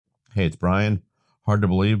Hey, it's Brian. Hard to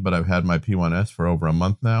believe, but I've had my P1S for over a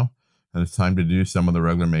month now, and it's time to do some of the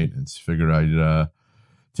regular maintenance. Figured I'd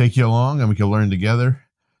take you along and we can learn together.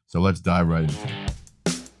 So let's dive right into it.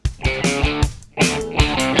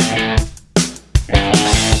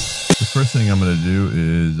 The first thing I'm going to do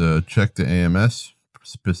is check the AMS,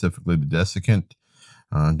 specifically the desiccant,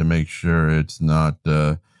 to make sure it's not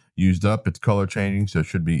used up. It's color changing, so it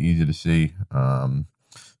should be easy to see.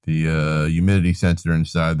 The humidity sensor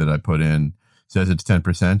inside that I put in says it's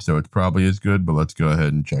 10%, so it probably is good, but let's go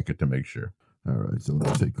ahead and check it to make sure. All right, so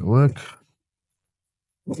let's take a look.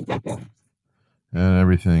 And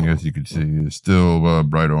everything, as you can see, is still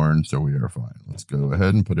bright orange, so we are fine. Let's go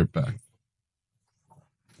ahead and put it back.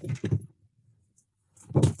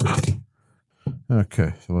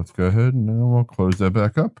 Okay, so let's go ahead and we'll close that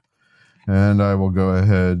back up. And I will go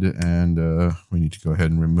ahead and we need to go ahead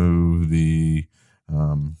and remove the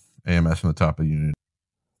AMS from the top of the unit.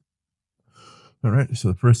 All right, so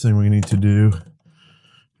the first thing we need to do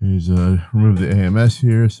is remove the AMS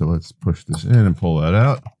here. So let's push this in and pull that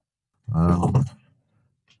out. And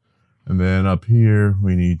then up here,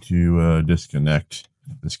 we need to disconnect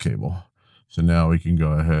this cable. So now we can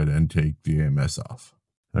go ahead and take the AMS off.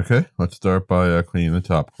 Okay, let's start by cleaning the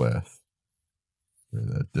top glass. Lay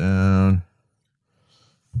that down.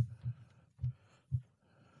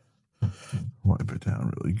 Wipe it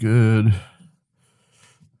down really good.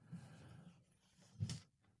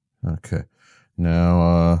 Okay,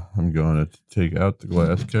 now I'm going to take out the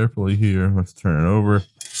glass carefully here. Let's turn it over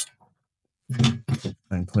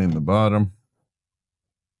and clean the bottom.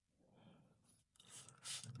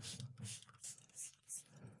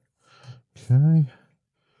 Okay.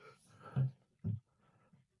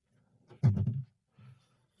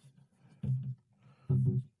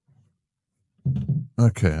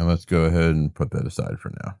 Okay, and let's go ahead and put that aside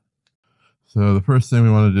for now. So the first thing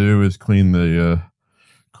we want to do is clean the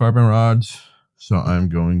carbon rods. So I'm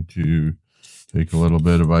going to take a little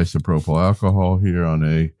bit of isopropyl alcohol here on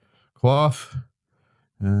a cloth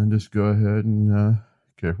and just go ahead and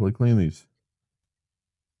carefully clean these.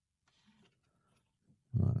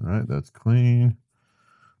 All right, that's clean.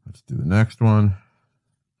 Let's do the next one.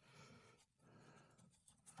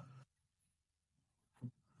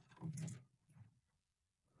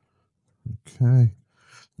 Okay,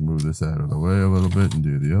 move this out of the way a little bit and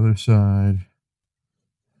do the other side.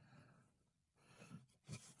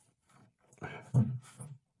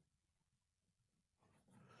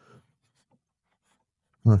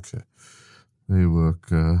 Okay, they look,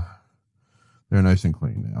 they're nice and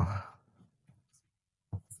clean now.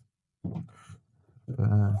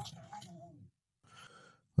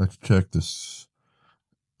 Let's check this.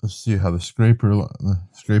 Let's see how the scraper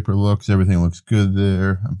looks. Everything looks good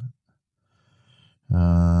there.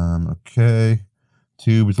 Okay,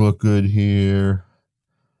 tubes look good here.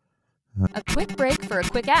 A quick break for a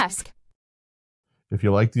quick ask. If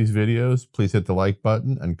you like these videos, please hit the like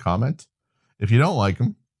button and comment. If you don't like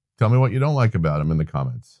them, tell me what you don't like about them in the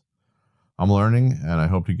comments. I'm learning and I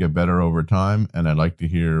hope to get better over time, and I'd like to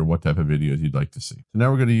hear what type of videos you'd like to see. So now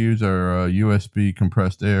we're going to use our USB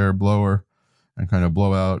compressed air blower and kind of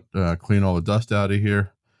blow out, clean all the dust out of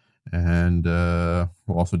here. And we'll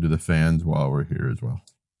also do the fans while we're here as well.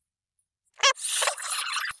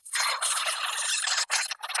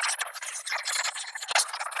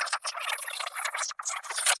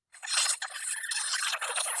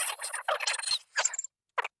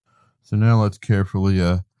 So now let's carefully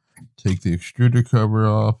take the extruder cover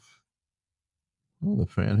off. Oh, the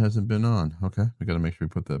fan hasn't been on. Okay, we got to make sure we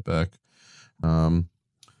put that back. All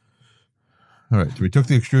right, so we took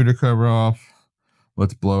the extruder cover off.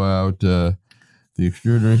 Let's blow out the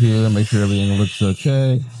extruder here, make sure everything looks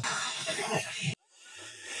okay.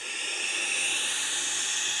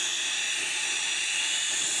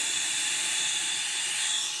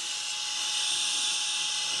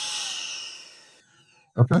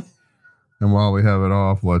 Okay. And while we have it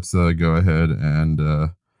off, let's go ahead and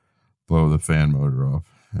blow the fan motor off.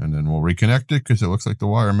 And then we'll reconnect it because it looks like the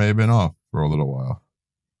wire may have been off for a little while.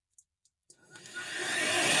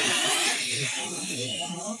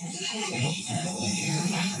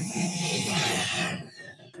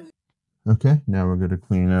 Okay, now we're going to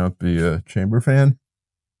clean out the chamber fan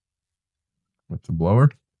with the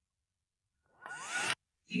blower.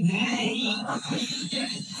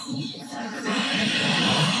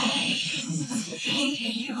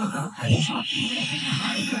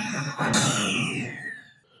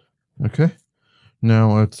 Okay,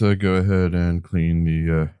 now let's go ahead and clean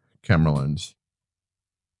the camera lens.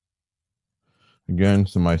 Again,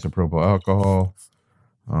 some isopropyl alcohol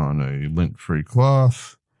on a lint-free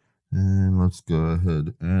cloth, And let's go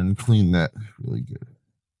ahead and clean that really good.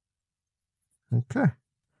 Okay.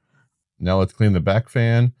 Now let's clean the back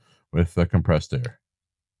fan with compressed air.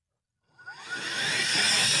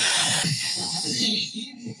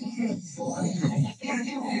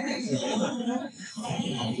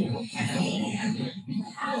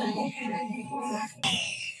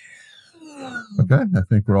 Okay, I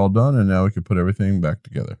think we're all done, and now we can put everything back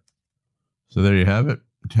together. So there you have it,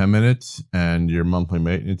 10 minutes, and your monthly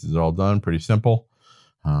maintenance is all done. Pretty simple.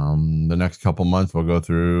 The next couple months, we'll go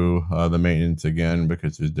through the maintenance again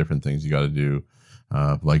because there's different things you got to do,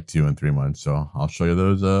 like 2 and 3 months. So I'll show you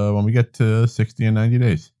those when we get to 60 and 90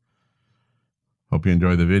 days. Hope you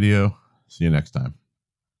enjoyed the video. See you next time.